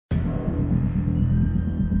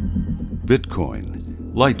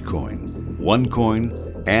Bitcoin, Litecoin,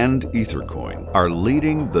 OneCoin, and Ethercoin are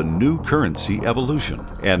leading the new currency evolution,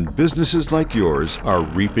 and businesses like yours are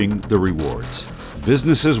reaping the rewards.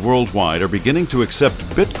 Businesses worldwide are beginning to accept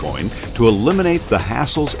Bitcoin to eliminate the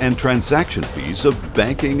hassles and transaction fees of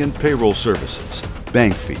banking and payroll services.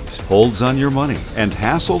 Bank fees, holds on your money, and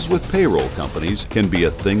hassles with payroll companies can be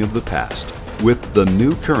a thing of the past. With the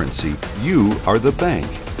new currency, you are the bank.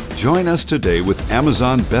 Join us today with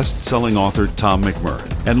Amazon best-selling author Tom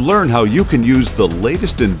McMurran and learn how you can use the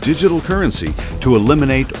latest in digital currency to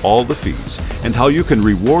eliminate all the fees and how you can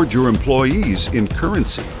reward your employees in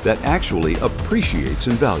currency that actually appreciates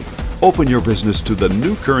in value. Open your business to the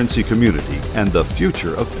new currency community and the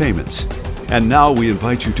future of payments. And now we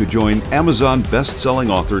invite you to join Amazon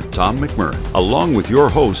best-selling author Tom McMurran along with your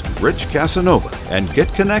host Rich Casanova and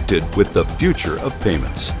get connected with the future of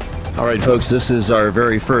payments. All right, folks, this is our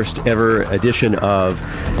very first ever edition of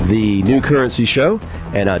the New Currency Show,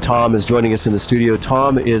 and Tom is joining us in the studio.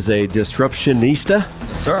 Tom is a disruptionista.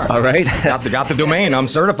 Sir. All right. Got the domain. I'm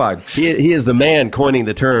certified. He is the man coining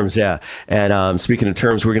the terms, yeah. And speaking of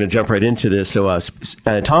terms, we're going to jump right into this. So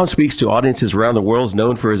Tom speaks to audiences around the world, is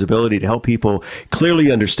known for his ability to help people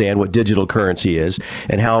clearly understand what digital currency is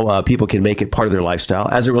and how people can make it part of their lifestyle.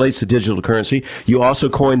 As it relates to digital currency, you also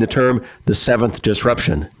coined the term the seventh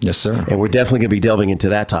disruption. Yes, sir. And we're definitely going to be delving into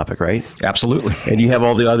that topic, right? Absolutely. And you have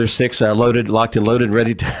all the other six locked and loaded,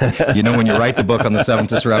 ready to... You know, when you write the book on the seventh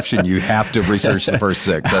disruption, you have to research the first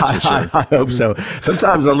six, that's for sure. I hope so.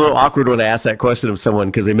 Sometimes I'm a little awkward when I ask that question of someone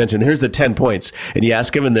because they mention, here's the 10 points. And you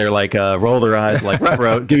ask them and they're like, roll their eyes like,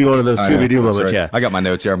 give me one of those Scooby-Doo moments. Right. Yeah. I got my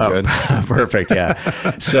notes here. I'm good. Perfect.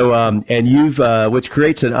 Yeah. So, and you've, which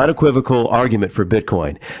creates an unequivocal argument for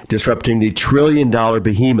Bitcoin, disrupting the trillion-dollar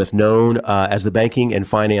behemoth known as the banking and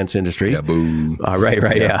finance industry. Yeah, boo.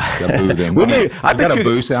 Right. Yeah. Got booed in. I got a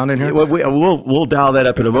boo sound in here. We'll dial that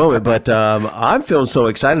up in a moment. But I'm feeling so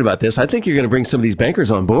excited about this. I think you're going to bring some of these bankers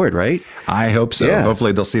on board, right? I hope so. Yeah.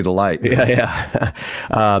 Hopefully they'll see the light. Yeah.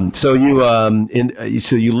 So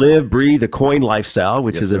you live, breathe a coin lifestyle,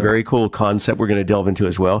 which is a very cool concept we're going to delve into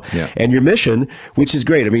as well. Yeah. And your mission, which is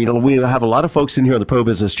great. I mean, we have a lot of folks in here on the Pro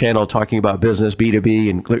Business channel talking about business, B2B,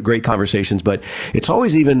 and great conversations. But it's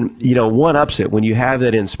always even, one ups it when you have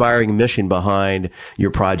that inspiring mission behind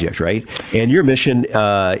your project, right? And your mission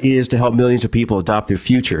is to help millions of people adopt the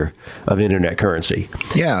future of internet currency.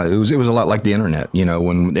 Yeah, it was a lot like the internet.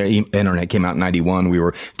 When the internet came out in 91, we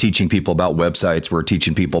were teaching people about websites. We were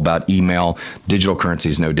teaching people about email. Digital currency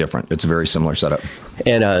is no different. It's a very similar setup.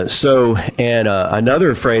 And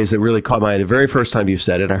another phrase that really caught my eye the very first time you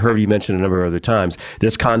said it, I heard you mention a number of other times,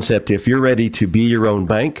 this concept, if you're ready to be your own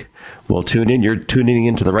bank, well, tune in. You're tuning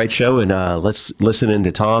into the right show, and let's listen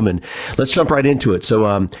into Tom, and let's jump right into it.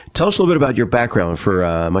 So tell us a little bit about your background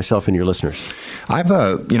for myself and your listeners. I've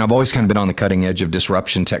always kind of been on the cutting edge of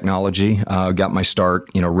disruption technology. Got my start,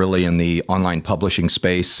 really in the online publishing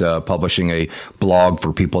space, publishing a blog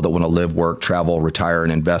for people that want to live, work, travel, retire,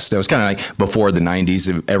 and invest. It was kind of like before the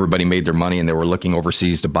 90s. Everybody made their money, and they were looking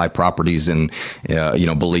overseas to buy properties in,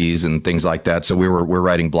 Belize and things like that. So we're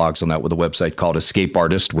writing blogs on that with a website called Escape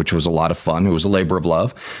Artist, which was a lot of fun. It was a labor of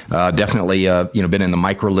love. Definitely, been in the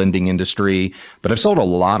micro lending industry, but I've sold a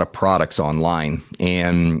lot of products online,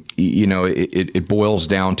 and it boils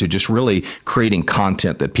down to just really creating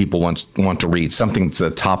content that people want to read, something that's at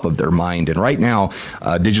the top of their mind. And right now,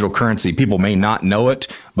 digital currency, people may not know it,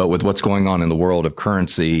 but with what's going on in the world of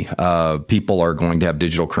currency, people are going to have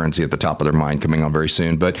digital currency at the top of their mind coming on very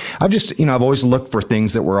soon. But I've always looked for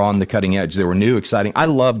things that were on the cutting edge. They were new, exciting. I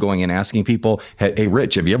love going and asking people, hey,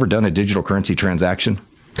 Rich, have you ever done a digital currency transaction?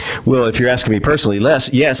 Well, if you're asking me personally,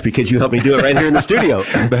 yes, because you helped me do it right here in the studio.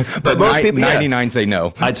 but most people, 99 say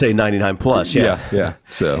no. I'd say 99 plus. Yeah.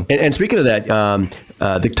 So, and speaking of that,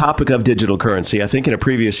 the topic of digital currency, I think in a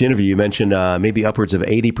previous interview you mentioned maybe upwards of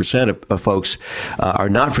 80% of folks are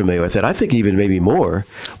not familiar with it. I think even maybe more.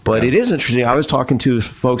 But It is interesting. I was talking to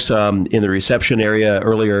folks in the reception area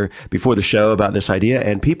earlier before the show about this idea,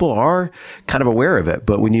 and people are kind of aware of it.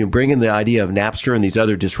 But when you bring in the idea of Napster and these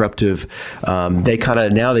other disruptive, they kind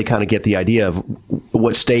of get the idea of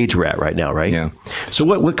what stage we're at right now, right? Yeah. So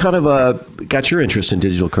what kind of got your interest in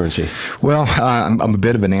digital currency? Well, I'm a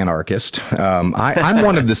bit of an anarchist. I'm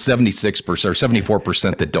one of the 76% or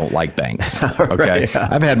 74% that don't like banks. Okay, Right, yeah.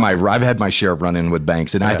 I've had my share of run-in with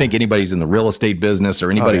banks, and I think anybody who's in the real estate business or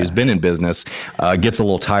anybody who's been in business gets a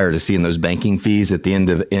little tired of seeing those banking fees at the end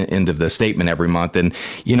of the statement every month. And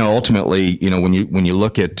ultimately, when you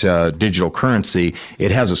look at digital currency,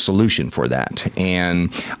 it has a solution for that.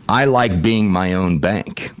 And I like being my own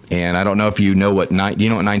bank. And I don't know if you know what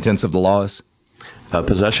 9/10 of the law is.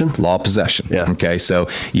 Possession? Law of possession. Yeah. Okay. So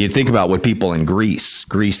you think about what people in Greece,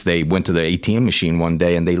 they went to the ATM machine one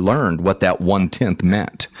day and they learned what that 1/10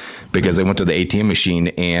 meant, because they went to the ATM machine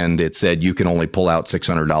and it said you can only pull out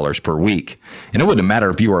 $600 per week. And it wouldn't matter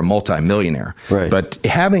if you were a multimillionaire. Right. But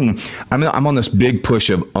I'm on this big push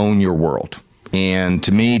of own your world. And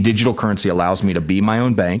to me, digital currency allows me to be my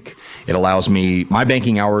own bank. It allows me, my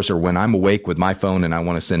banking hours are when I'm awake with my phone and I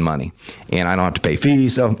want to send money, and I don't have to pay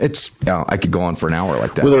fees. So I could go on for an hour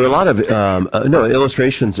like that. Well, there are a lot of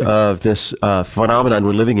illustrations of this phenomenon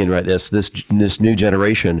we're living in right this new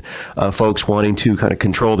generation of folks wanting to kind of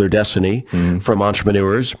control their destiny, from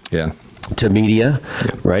entrepreneurs to media,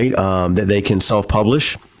 right? That they can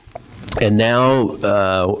self-publish. And now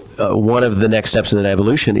one of the next steps in that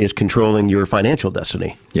evolution is controlling your financial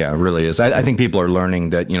destiny. Yeah, it really is. I think people are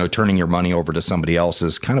learning that, turning your money over to somebody else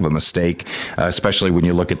is kind of a mistake, especially when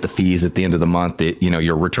you look at the fees at the end of the month.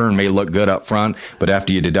 Your return may look good up front, but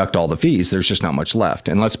after you deduct all the fees, there's just not much left.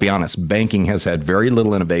 And let's be honest, banking has had very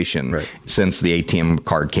little innovation since the ATM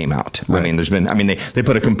card came out. Right. They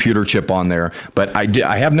put a computer chip on there, but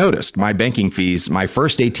I have noticed my banking fees, my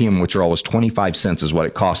first ATM withdrawal was 25 cents is what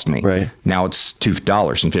it cost me. Right. Now it's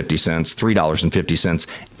 $2.50, $3.50.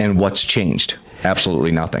 And what's changed? Absolutely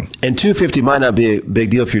nothing. And $2.50 might not be a big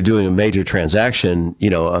deal if you're doing a major transaction,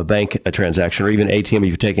 a bank transaction, or even ATM if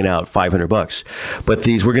you're taking out $500. But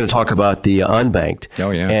we're going to talk about the unbanked. Oh,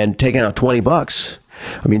 yeah. And taking out $20.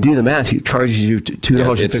 Do the math. He charges you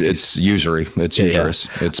 $2.50. It's usury. It's usurious.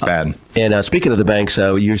 It's bad. And speaking of the banks,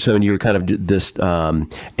 you're kind of this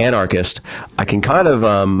anarchist. I can kind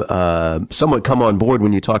of somewhat come on board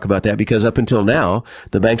when you talk about that, because up until now,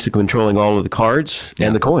 the banks are controlling all of the cards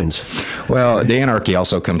and the coins. Well, the anarchy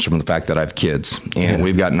also comes from the fact that I have kids, and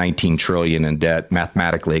we've got $19 trillion in debt.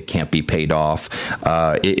 Mathematically, it can't be paid off.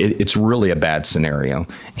 It's really a bad scenario.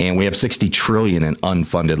 And we have $60 trillion in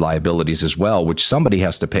unfunded liabilities as well, which somebody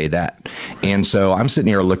has to pay that. And so I'm sitting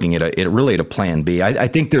here looking at a plan B. I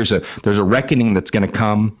think there's a reckoning that's going to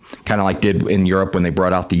come, kind of like did in Europe when they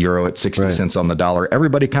brought out the euro at 60 cents on the dollar.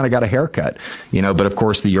 Everybody kind of got a haircut, but of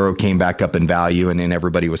course the euro came back up in value, and then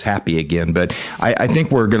everybody was happy again. But I think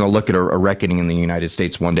we're going to look at a reckoning in the United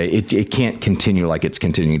States one day. It can't continue like it's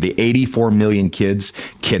continuing. The 84 million kids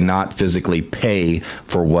cannot physically pay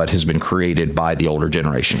for what has been created by the older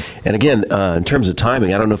generation. And again, in terms of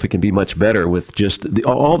timing, I don't know if it can be much better with just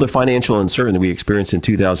all the financial uncertainty we experienced in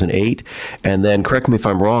 2008. And then, correct me if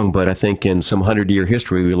I'm wrong, but I think in some 100-year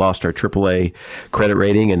history, we lost our AAA credit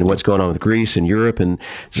rating, and what's going on with Greece and Europe. And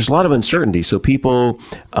there's a lot of uncertainty. So people,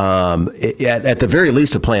 at the very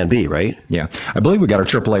least, a plan B, right? Yeah. I believe we got our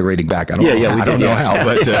AAA rating back. I don't know how,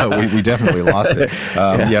 but we definitely lost it.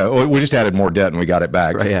 We just added more debt and we got it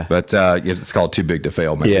back. Right, yeah. But it's called too big to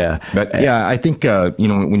fail, maybe. Yeah. But I think,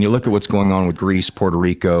 when you look at what's going on with Greece, Puerto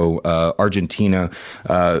Rico, Argentina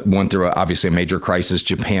went through obviously a major crisis.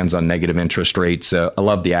 Japan's on negative interest rates. I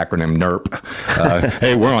love the acronym NERP.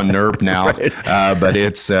 Hey, we're on NERP now. Right. But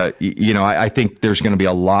it's, I think there's going to be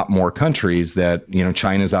a lot more countries that,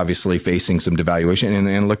 China's obviously facing some devaluation.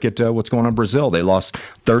 And look at what's going on in Brazil. They lost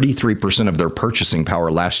 33% of their purchasing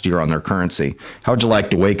power last year on their currency. How would you like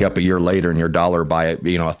to wake up a year later and your dollar buy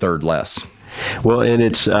a third less? Well, and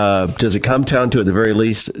it's does it come down to, at the very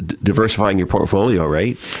least, diversifying your portfolio,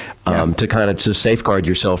 right? To safeguard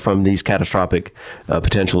yourself from these catastrophic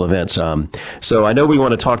potential events. So I know we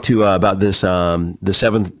want to talk to about this, the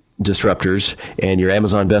 7 Disruptors and your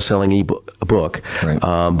Amazon best-selling ebook. Right.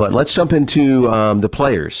 But let's jump into the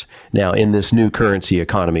players now in this new currency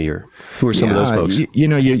economy. Or who are some of those folks?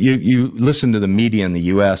 You listen to the media in the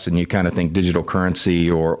U.S. and you kind of think digital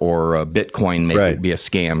currency or Bitcoin may be a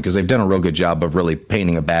scam, because they've done a real good job of really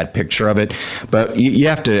painting a bad picture of it. But you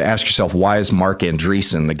have to ask yourself, why is Mark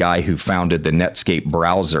Andreessen, the guy who founded the Netscape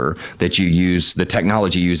browser that you use, the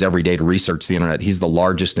technology you use every day to research the internet, he's the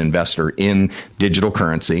largest investor in digital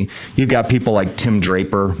currency. You've got people like Tim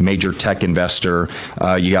Draper, major tech investor.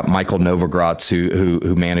 You got Michael Novogratz,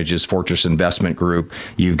 who manages Fortress Investment Group.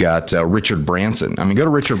 You've got Richard Branson. Go to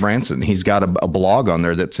Richard Branson. He's got a blog on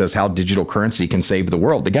there that says how digital currency can save the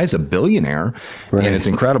world. The guy's a billionaire, and it's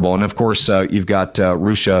incredible. And of course, you've got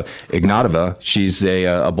Russia Ignatova. She's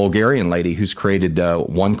a Bulgarian lady who's created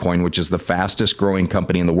OneCoin, which is the fastest growing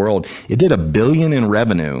company in the world. It did $1 billion in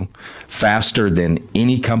revenue faster than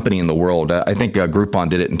any company in the world. I think Groupon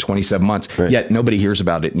did it in 27 months, Right. yet nobody hears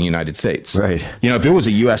about it in the United States. Right. If it was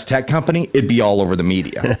a U.S. tech company, it'd be all over the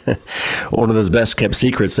media. One of those best kept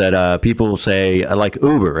secrets that people will say, like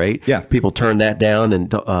Uber, right? Yeah. People turn that down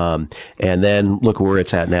and then look where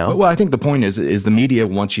it's at now. Well, I think the point is the media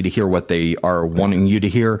wants you to hear what they are wanting you to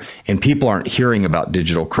hear, and people aren't hearing about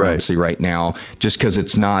digital currency right now just because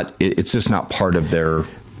it's just not part of their.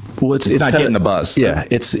 Well, it's not getting the buzz. Yeah,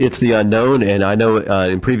 it's the unknown, and I know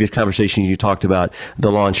in previous conversations you talked about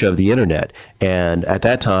the launch of the internet, and at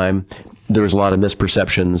that time there was a lot of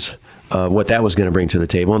misperceptions of what that was going to bring to the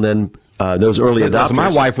table, and then those early adopters. My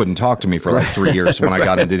wife wouldn't talk to me for like 3 years when I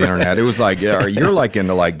got into the internet. It was like, you're like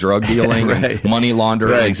into like drug dealing and money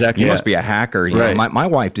laundering. Right, exactly. You must be a hacker. You know, my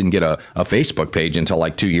wife didn't get a Facebook page until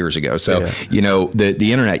like 2 years ago. So,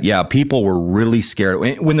 the internet, people were really scared.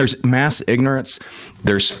 When there's mass ignorance,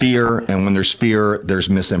 there's fear. And when there's fear, there's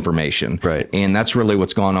misinformation. Right. And that's really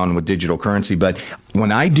what's going on with digital currency. But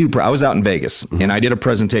when I was out in Vegas and I did a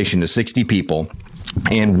presentation to 60 people.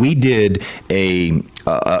 And we did a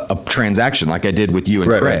transaction like I did with you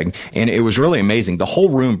and Craig, and it was really amazing. The whole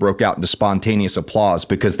room broke out into spontaneous applause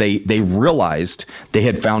because they realized they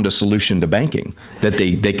had found a solution to banking, that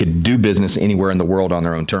they could do business anywhere in the world on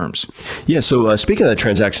their own terms. Yeah, so speaking of that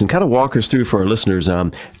transaction, kind of walk us through for our listeners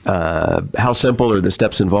how simple are the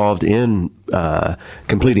steps involved in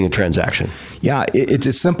completing a transaction? Yeah, it's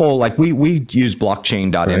as simple. Like we use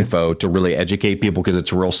blockchain.info to really educate people because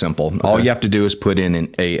it's real simple. Okay. All you have to do is put in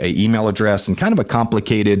an email address and kind of a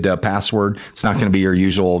complicated password. It's not going to be your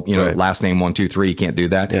usual, last name 123. You can't do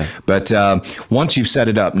that. Yeah. But once you've set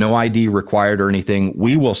it up, no ID required or anything,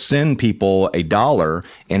 we will send people $1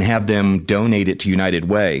 and have them donate it to United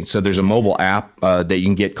Way. So there's a mobile app that you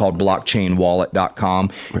can get called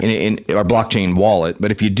blockchainwallet.com or blockchain wallet.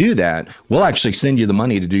 But if you do that, we'll actually send you the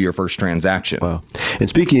money to do your first transaction. Wow. And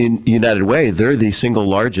speaking of United Way, they're the single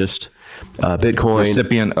largest Bitcoin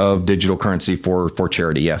recipient of digital currency for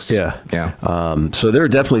charity. Yes. Yeah. Yeah. So there are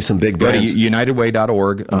definitely some big brands. Go to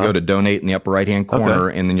unitedway.org and go to donate in the upper right hand corner,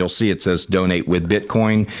 and then you'll see it says donate with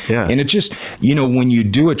Bitcoin. Yeah. And it just, when you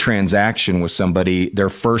do a transaction with somebody, their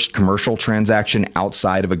first commercial transaction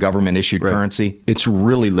outside of a government issued currency, it's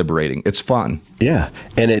really liberating. It's fun. Yeah.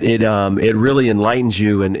 And it really enlightens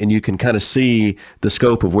you, and you can kind of see the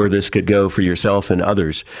scope of where this could go for yourself and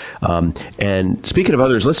others. And speaking of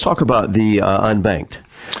others, let's talk about the unbanked.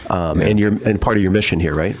 And part of your mission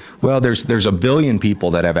here, right? Well, there's a billion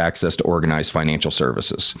people that have access to organized financial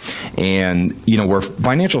services, and where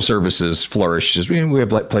financial services flourish is we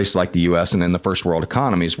have places like the U.S. and in the first world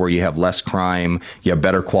economies where you have less crime, you have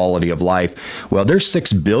better quality of life. Well, there's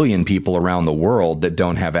 6 billion people around the world that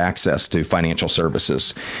don't have access to financial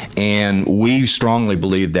services, and we strongly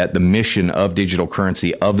believe that the mission of digital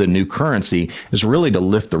currency, of the new currency, is really to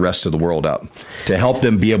lift the rest of the world up, to help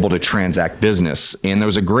them be able to transact business. And there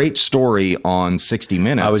was a great story on 60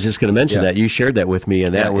 Minutes. I was just going to mention that. You shared that with me,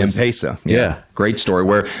 and that was M-Pesa. Yeah. Great story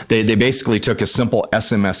where they basically took a simple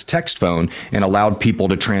SMS text phone and allowed people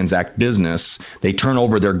to transact business. They turn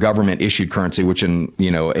over their government issued currency, which in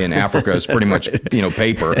Africa is pretty much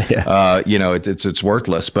paper. It's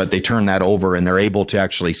worthless, but they turn that over and they're able to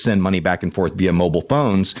actually send money back and forth via mobile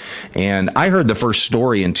phones. And I heard the first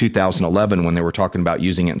story in 2011 when they were talking about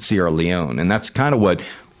using it in Sierra Leone, and that's kind of what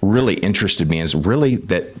really interested me, is really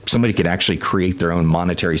that somebody could actually create their own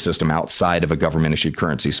monetary system outside of a government issued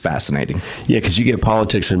currency is fascinating. Yeah, because you get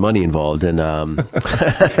politics and money involved, and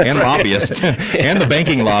and lobbyists and the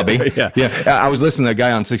banking lobby. Yeah. I was listening to a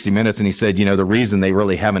guy on 60 Minutes, and he said, the reason they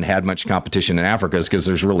really haven't had much competition in Africa is because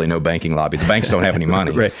there's really no banking lobby. The banks don't have any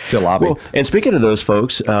money to lobby. Well, and speaking of those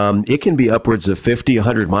folks, it can be upwards of 50,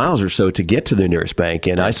 100 miles or so to get to the nearest bank.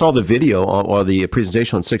 And I saw the video or the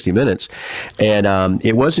presentation on 60 Minutes, and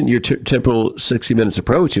it wasn't your typical 60 Minutes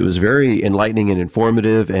approach. It was very enlightening and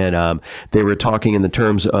informative, and they were talking in the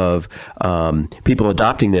terms of people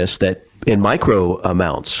adopting this that in micro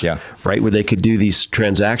amounts, right, where they could do these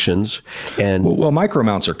transactions. And well, micro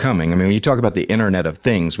amounts are coming. I mean, when you talk about the Internet of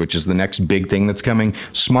Things, which is the next big thing that's coming,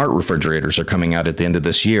 smart refrigerators are coming out at the end of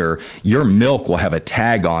this year. Your milk will have a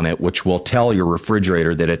tag on it, which will tell your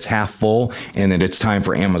refrigerator that it's half full and that it's time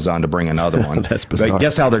for Amazon to bring another one. That's bizarre. But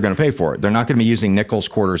guess how they're going to pay for it? They're not going to be using nickels,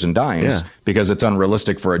 quarters, and dimes because it's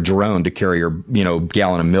unrealistic for a drone to carry your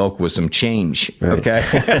gallon of milk with some change. Right. Okay,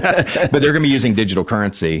 but they're going to be using digital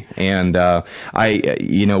currency. And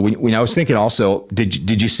when I was thinking also,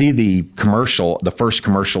 did you see the commercial, the first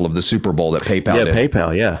commercial of the Super Bowl that PayPal did?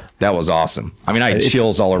 PayPal, that was awesome. I mean, I had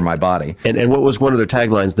chills all over my body. And what was one of their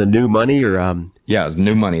taglines? The new money, or Yeah, it was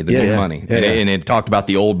new money, new money. And it talked about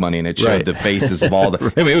the old money, and it showed the faces of all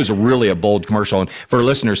the, I mean, it was really a bold commercial. And for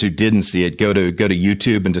listeners who didn't see it, go to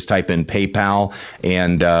YouTube and just type in PayPal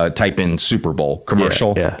and type in Super Bowl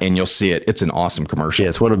commercial, and you'll see it. It's an awesome commercial. Yeah,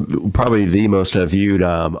 it's one of probably the most viewed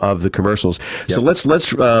of the commercials. Yep. So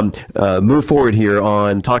let's move forward here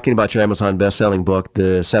on talking about your Amazon best-selling book,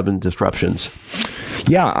 The 7 Disruptions.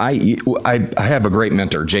 Yeah, I have a great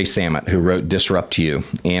mentor, Jay Samit, who wrote Disrupt You.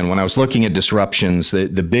 And when I was looking at disruptions, the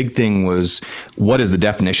big thing was, what is the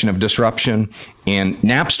definition of disruption? And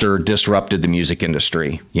Napster disrupted the music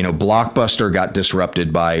industry. You know, Blockbuster got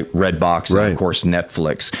disrupted by Redbox and, of course,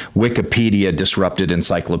 Netflix. Wikipedia disrupted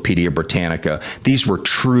Encyclopedia Britannica. These were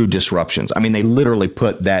true disruptions. I mean, they literally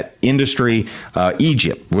put that industry.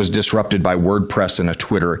 Egypt was disrupted by WordPress and a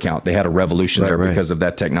Twitter account. They had a revolution there because of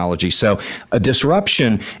that technology. So a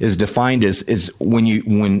disruption is defined as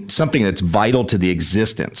when something that's vital to the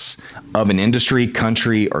existence of an industry,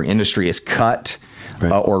 country, or industry is cut,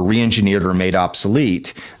 or re-engineered or made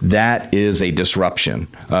obsolete. That is a disruption.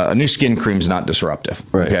 A new skin cream is not disruptive.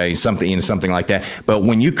 Okay, something like that. But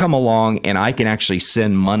when you come along and I can actually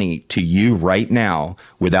send money to you right now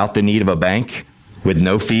without the need of a bank, with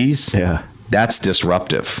no fees, that's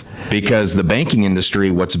disruptive, because the banking industry,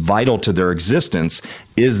 what's vital to their existence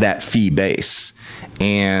is that fee base.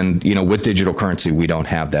 And, you know, with digital currency, we don't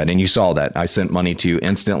have that. And you saw that. I sent money to you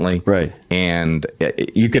instantly. And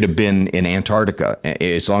you could have been in Antarctica.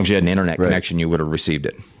 As long as you had an internet connection, you would have received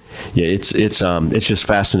it. Yeah, it's just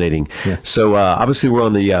fascinating. So obviously we're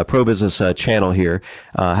on the Pro Business channel here,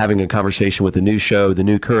 having a conversation with the new show, the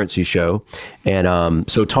New Currency Show. And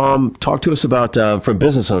so Tom, talk to us about, from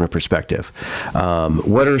business owner perspective,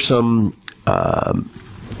 what are some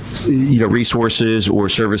resources or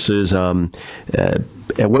services, and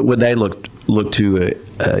what would they look to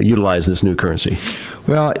utilize this new currency?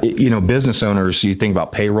 Well, you know, business owners, you think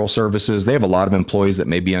about payroll services, they have a lot of employees that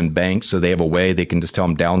may be unbanked, so they have a way they can just tell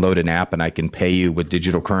them, download an app and I can pay you with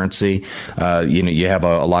digital currency. You know, you have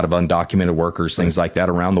a lot of undocumented workers, things like that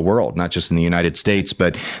around the world, not just in the United States,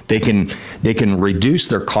 but they can reduce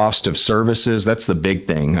their cost of services. That's the big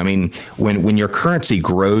thing. I mean, when your currency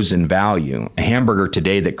grows in value, a hamburger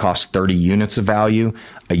today that costs 30 units of value,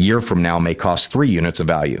 a year from now may cost 3 units of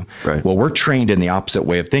value. Well, we're trained in the opposite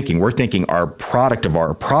way of thinking. We're thinking our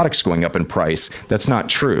product's going up in price. That's not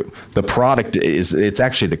true. The product it's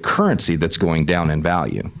actually the currency that's going down in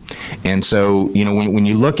value. And so, you know, when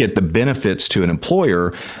you look at the benefits to an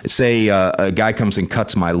employer, say a guy comes and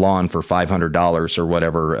cuts my lawn for $500 or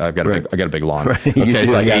whatever. I got a big lawn. Okay,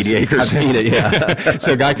 it's like 80 acres. I've seen it,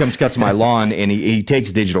 So a guy cuts my lawn and he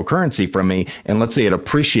takes digital currency from me, and let's say it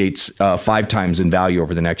appreciates 5 times in value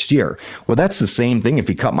over the next year. Well, that's the same thing if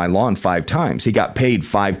he cut my lawn 5 times. He got paid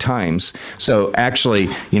 5 times. So actually,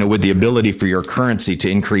 you know, with the ability for your currency to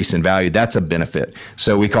increase in value, that's a benefit.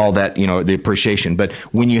 So we call that, you know, the appreciation. But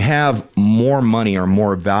when you have more money or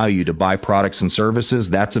more value to buy products and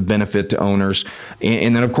services, that's a benefit to owners.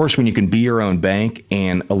 And then, of course, when you can be your own bank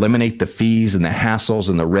and eliminate the fees and the hassles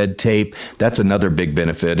and the red tape, that's another big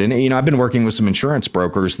benefit. And, you know, I've been working with some insurance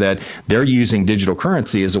brokers that they're using digital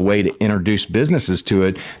currency as a way to introduce businesses to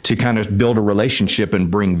it, to kind of build a relationship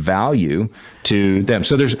and bring value to them.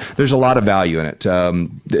 So there's a lot of value in it.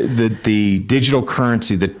 The digital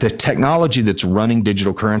currency, the technology that's running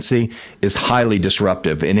digital currency is highly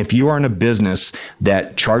disruptive. And if you are in a business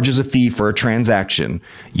that charges a fee for a transaction,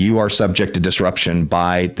 you are subject to disruption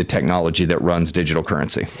by the technology that runs digital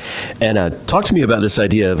currency. And talk to me about this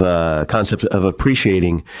idea of concept of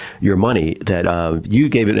appreciating your money. That you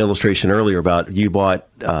gave an illustration earlier about you bought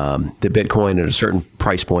the Bitcoin at a certain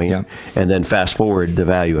price point, and then fast forward the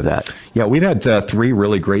value of that. Yeah, we've had 3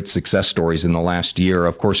 really great success stories in the last year.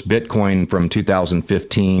 Of course, Bitcoin from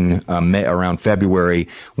 2015, around February,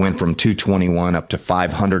 went from $221 up to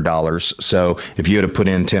 $500. So if you had to put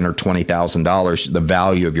in $10,000 or $20,000, the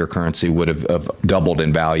value of your currency would have doubled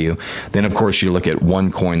in value. Then, of course, you look at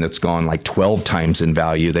OneCoin that's gone like 12 times in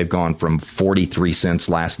value. They've gone from 43 cents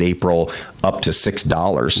last April up to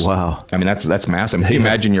 $6. Wow. I mean, that's massive. Can you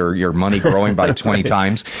imagine your money growing by 20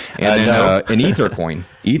 times? And then an Ethercoin.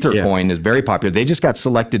 Ethercoin is very popular. They just got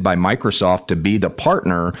selected by Microsoft to be the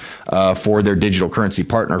partner for their digital currency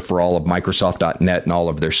partner for all of Microsoft.net and all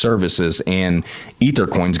of their services. And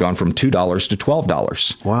Ethercoin's gone from $2 to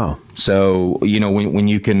 $12. Wow. So, you know, when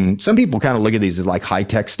you can, some people kind of look at these as like high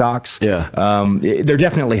tech stocks. They're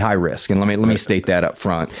definitely high risk. And let me state that up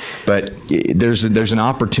front. But there's an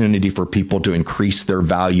opportunity for people to increase their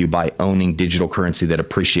value by owning digital currency that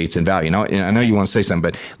appreciates in value. Now, I know you want to say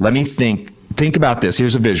something, but let me think think about this.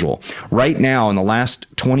 Here's a visual. Right now, in the last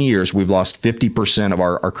 20 years, we've lost 50% of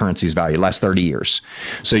our currency's value, last 30 years.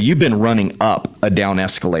 So you've been running up a down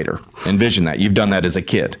escalator. Envision that. You've done that as a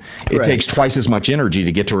kid. It takes twice as much energy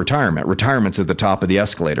to get to retirement. Retirement's at the top of the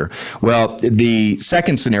escalator. Well, the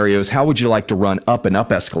second scenario is, how would you like to run up an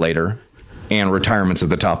up escalator and retirement's at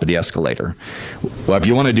the top of the escalator? Well, if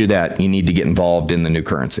you want to do that, you need to get involved in the new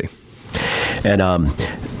currency. And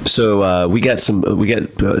so we got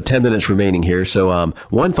 10 minutes remaining here. So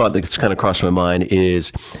one thought that's kind of crossed my mind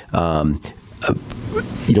is, we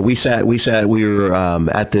were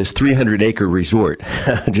at this 300-acre resort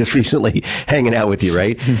just recently, hanging out with you,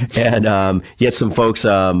 right? And you had some folks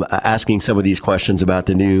asking some of these questions about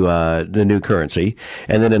the new currency,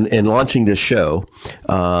 and then in launching this show.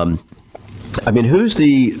 Who's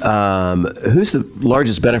the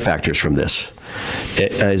largest benefactors from this?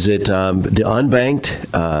 Is it the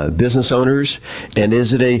unbanked business owners, and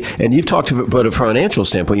is it and you've talked about a financial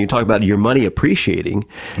standpoint, you talk about your money appreciating,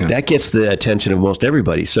 that gets the attention of most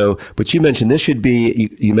everybody. So, but you mentioned this should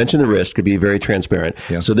be, you mentioned the risk could be very transparent.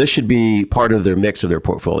 Yeah. So this should be part of their mix of their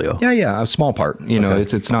portfolio. Yeah, a small part.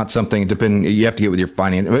 It's not something, you have to get with your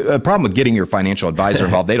a problem with getting your financial advisor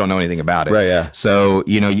involved, they don't know anything about it. Right, yeah. So,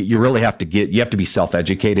 you really have to be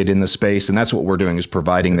self-educated in the space, and that's what we're doing, is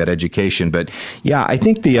providing that education. But yeah, I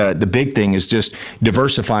think the big thing is just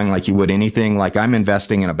diversifying like you would anything. Like, I'm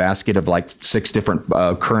investing in a basket of like 6 different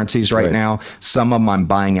currencies right now. Some of them I'm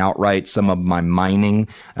buying outright. Some of them I'm mining.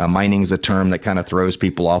 Mining is a term that kind of throws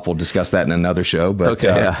people off. We'll discuss that in another show. But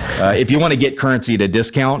if you want to get currency at a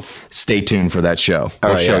discount, stay tuned for that show.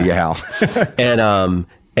 I'll show you how.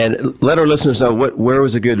 And let our listeners know where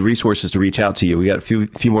was a good resources to reach out to you. We got a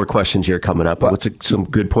few more questions here coming up. But what's some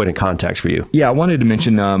good point of contacts for you? Yeah, I wanted to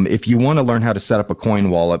mention, if you want to learn how to set up a coin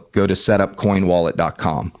wallet, go to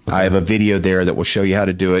setupcoinwallet.com. Okay. I have a video there that will show you how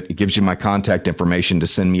to do it. It gives you my contact information to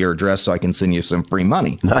send me your address so I can send you some free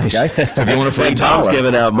money. Nice. Okay? So if you want a free Tom's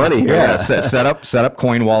giving out money here. Yeah,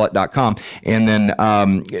 setupcoinwallet.com. And then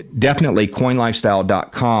definitely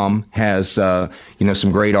coinlifestyle.com has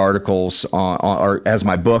some great articles as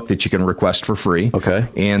my book that you can request for free. Okay.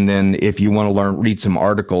 And then if you want to read some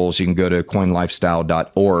articles, you can go to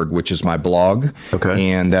coinlifestyle.org, which is my blog.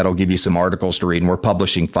 Okay. And that'll give you some articles to read. And we're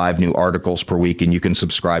publishing 5 new articles per week, and you can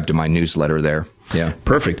subscribe to my newsletter there. Yeah.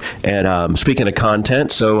 Perfect. And speaking of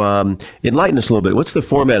content, so enlighten us a little bit. What's the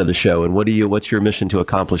format of the show, and what's your mission to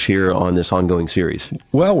accomplish here on this ongoing series?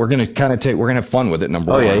 Well, we're going to we're going to have fun with it.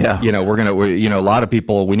 Number one. Yeah. A lot of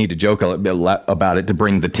people, we need to joke a bit about it to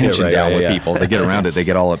bring the tension down with people. They get around it, they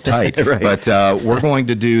get all uptight. Right. But we're going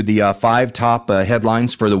to do the 5 top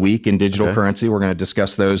headlines for the week in digital currency. We're going to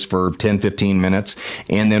discuss those for 10, 15 minutes.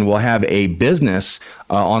 And then we'll have a business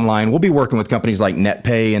online. We'll be working with companies like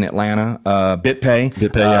NetPay in Atlanta, BitPay.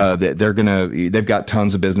 They've got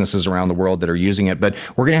tons of businesses around the world that are using it, but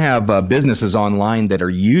we're going to have businesses online that are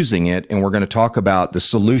using it, and we're going to talk about the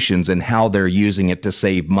solutions and how they're using it to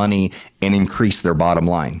save money and increase their bottom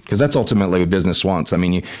line, because that's ultimately what business wants. I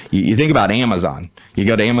mean, you think about Amazon. You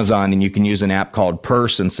go to Amazon and you can use an app called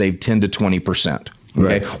Purse and save 10 to 20%.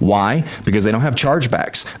 Okay. Right. Why? Because they don't have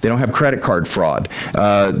chargebacks. They don't have credit card fraud.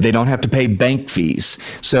 They don't have to pay bank fees.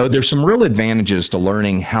 So there's some real advantages to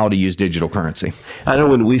learning how to use digital currency. I know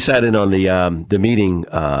when we sat in on the meeting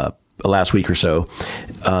last week or so,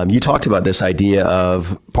 you talked about this idea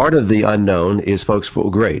of part of the unknown is folks, well,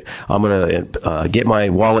 great, I'm going to get my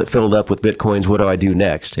wallet filled up with Bitcoins. What do I do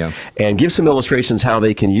next? Yeah. And give some illustrations how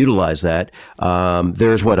they can utilize that.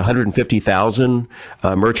 There's 150,000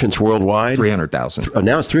 merchants worldwide? 300,000.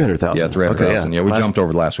 Now it's 300,000. Yeah, 300,000. Okay, yeah, we jumped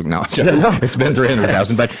over last week. No, it's been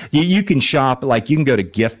 300,000. But you can shop, like you can go to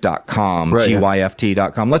gift.com, right,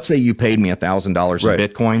 GYFT.com. Let's say you paid me $1,000 in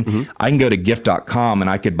Bitcoin. Mm-hmm. I can go to gift.com and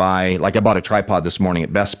I could buy, like I bought a tripod this morning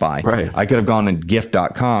at Best Buy. Right. I could have gone to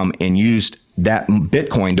gift.com and used that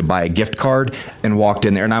Bitcoin to buy a gift card and walked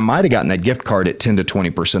in there, and I might have gotten that gift card at 10 to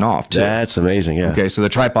 20% off too. That's amazing. Yeah. Okay, so the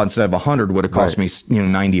tripod instead of 100 would have cost me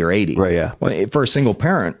 90 or 80. Right. Yeah. Well, for a single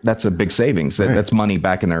parent, that's a big savings. That's money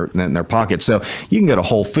back in their pocket. So you can go to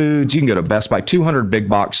Whole Foods, you can go to Best Buy, 200 big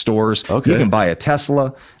box stores. Okay. You can buy a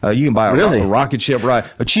Tesla. You can buy a rocket ship, right?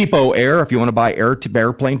 A cheapo Air if you want to buy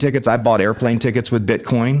airplane tickets. I bought airplane tickets with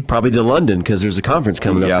Bitcoin. Probably to London because there's a conference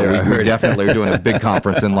coming up there. Yeah, we definitely are doing a big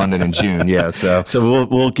conference in London in June. Yeah. So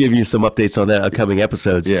we'll give you some updates on that upcoming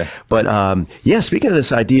episodes. Yeah. But speaking of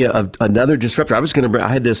this idea of another disruptor, I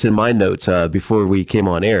had this in my notes before we came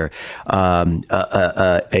on air.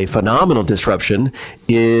 A phenomenal disruption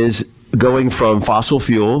is going from fossil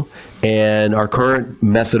fuel and our current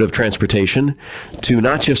method of transportation to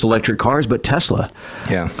not just electric cars, but Tesla.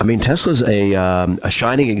 Yeah. I mean, Tesla's a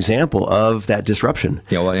shining example of that disruption.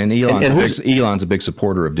 Yeah, well, and Elon's a big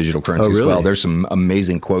supporter of digital currency as well. There's some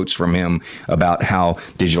amazing quotes from him about how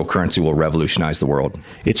digital currency will revolutionize the world.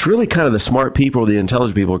 It's really kind of the smart people, the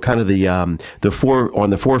intelligent people, are kind of on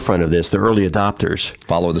the forefront of this, the early adopters.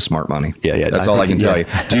 Follow the smart money. Yeah. That's all I can tell you.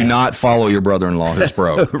 Do not follow your brother-in-law who's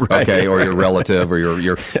broke, Right. okay, or your relative, or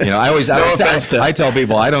your. I tell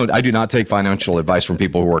people I do not take financial advice from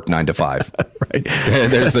people who work 9 to 5. Right.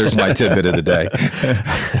 There's my tidbit of the day.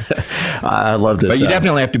 I love this. But you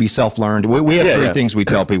definitely have to be self-learned. We have three yeah. things we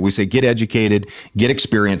tell people. We say get educated, get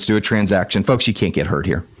experience, do a transaction. Folks, you can't get hurt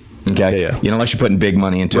here. Okay, Yeah. Unless you're putting big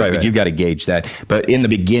money into it, but you've got to gauge that. But in the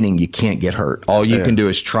beginning, you can't get hurt. All you can do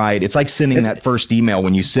is try it. It's like sending that first email.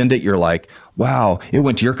 When you send it, you're like, wow, it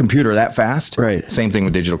went to your computer that fast. Right. Same thing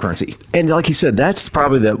with digital currency. And like you said, that's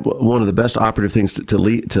probably one of the best operative things to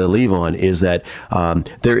leave on is that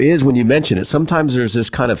there is, when you mention it, sometimes there's this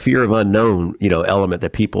kind of fear of unknown, element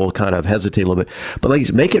that people kind of hesitate a little bit. But like you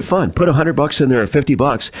said, make it fun. Put $100 in there or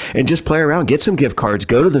 $50 and just play around. Get some gift cards.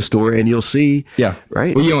 Go to the store and you'll see. Yeah.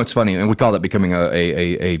 Right. Well, it's funny, and we call that becoming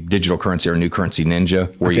a digital currency or new currency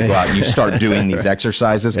ninja, where you go out and you start doing these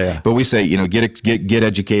exercises. Yeah. But we say, get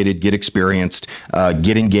educated, get experienced,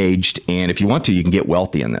 get engaged, and if you want to, you can get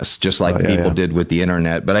wealthy in this, just like people did with the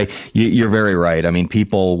internet. But you're very right. I mean,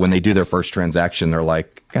 people, when they do their first transaction, they're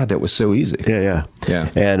like, God, that was so easy. Yeah.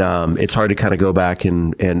 And it's hard to kind of go back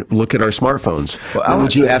and look at our smartphones.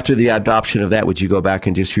 Well, after the adoption of that, would you go back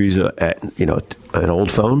and just use an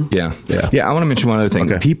old phone? Yeah. I want to mention one other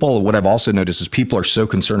thing. Okay. People, what I've also noticed is people are so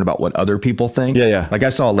concerned about what other people think. Yeah. Like I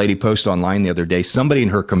saw a lady post online the other day. Somebody in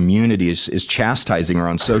her community is chastising her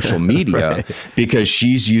on social media Right. because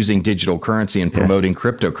she's using digital currency and promoting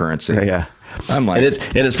cryptocurrency. Yeah. I'm like,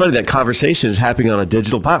 and it's funny that conversation is happening on a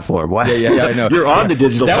digital platform. Wow. Yeah, I know. You're on the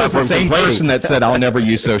digital that was platform. the same person that said, I'll never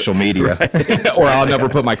use social media or I'll never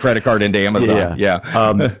put my credit card into Amazon. Yeah.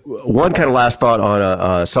 One kind of last thought on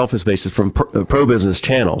a selfish basis from Pro Business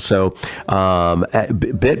Channel. So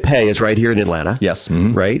BitPay is right here in Atlanta. Yes.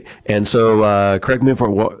 Mm-hmm. Right. And so correct me if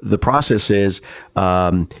I'm wrong, the process is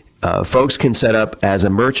folks can set up as a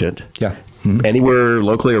merchant. Yeah. Mm-hmm. Anywhere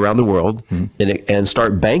locally around the world, and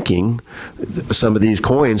start banking some of these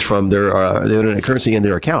coins from their internet currency in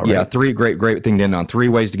their account. Right? Yeah, great thing to end on. 3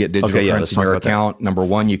 ways to get digital currency in your account. Number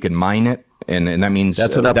 1, you can mine it. And that means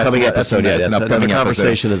that's an upcoming episode. That's an upcoming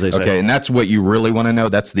conversation, as they say. Okay, and that's what you really want to know.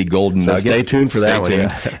 That's the golden nugget. Stay tuned for that one.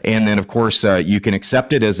 Yeah. And then, of course, you can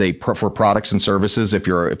accept it as for products and services if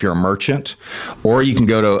you're a merchant, or you can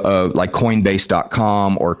go to like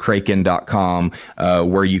Coinbase.com or Kraken.com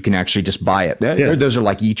where you can actually just buy it. Those are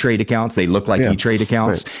like E-Trade accounts. They look like E-Trade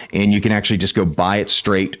accounts, and you can actually just go buy it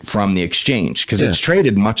straight from the exchange because it's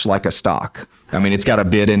traded much like a stock. I mean, it's got a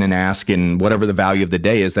bid in and ask, and whatever the value of the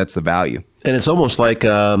day is, that's the value. And it's almost like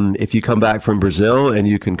if you come back from Brazil and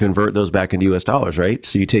you can convert those back into U.S. dollars, right?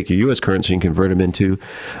 So you take your U.S. currency and convert them into...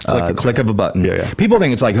 like a click of a button. Yeah. People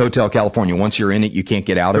think it's like Hotel California. Once you're in it, you can't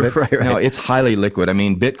get out of it. Right. No, it's highly liquid. I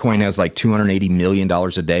mean, Bitcoin has like $280 million a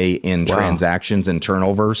day in transactions and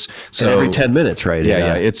turnovers. So and every 10 minutes, right?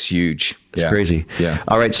 Yeah, it's huge. It's crazy. Yeah.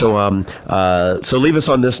 All right. So, so leave us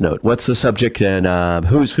on this note. What's the subject and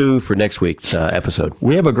who's who for next week's episode?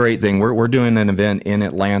 We have a great thing. We're doing an event in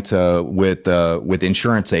Atlanta with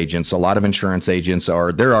insurance agents. A lot of insurance agents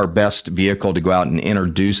they're our best vehicle to go out and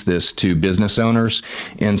introduce this to business owners.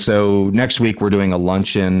 And so next week we're doing a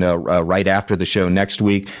luncheon right after the show next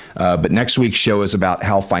week. But next week's show is about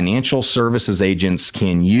how financial services agents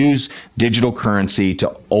can use digital currency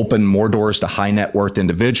to open more doors to high net worth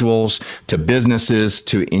individuals, to businesses,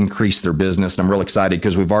 to increase their business. And I'm real excited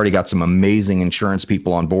because we've already got some amazing insurance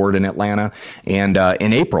people on board in Atlanta. And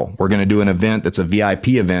in April, we're going to do an event that's a VIP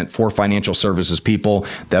event for financial services people.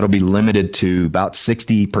 That'll be limited to about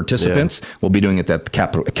 60 participants. Yeah. We'll be doing it at the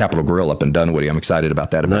Capitol Grill up in Dunwoody. I'm excited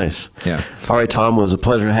about that event. Nice. Yeah. All right, Tom, it was a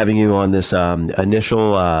pleasure having you on this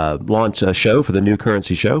initial launch show for the New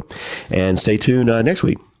Currency Show. And stay tuned next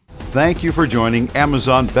week. Thank you for joining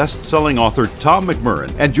Amazon best-selling author Tom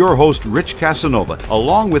McMurran and your host Rich Casanova,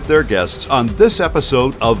 along with their guests on this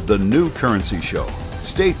episode of The New Currency Show.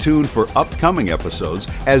 Stay tuned for upcoming episodes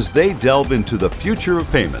as they delve into the future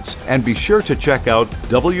of payments, and be sure to check out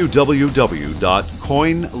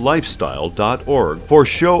www.coinlifestyle.org for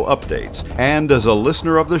show updates and, as a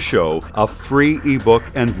listener of the show, a free ebook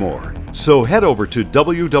and more. So head over to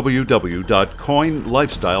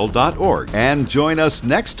www.coinlifestyle.org and join us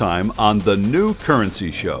next time on The New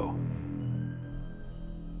Currency Show.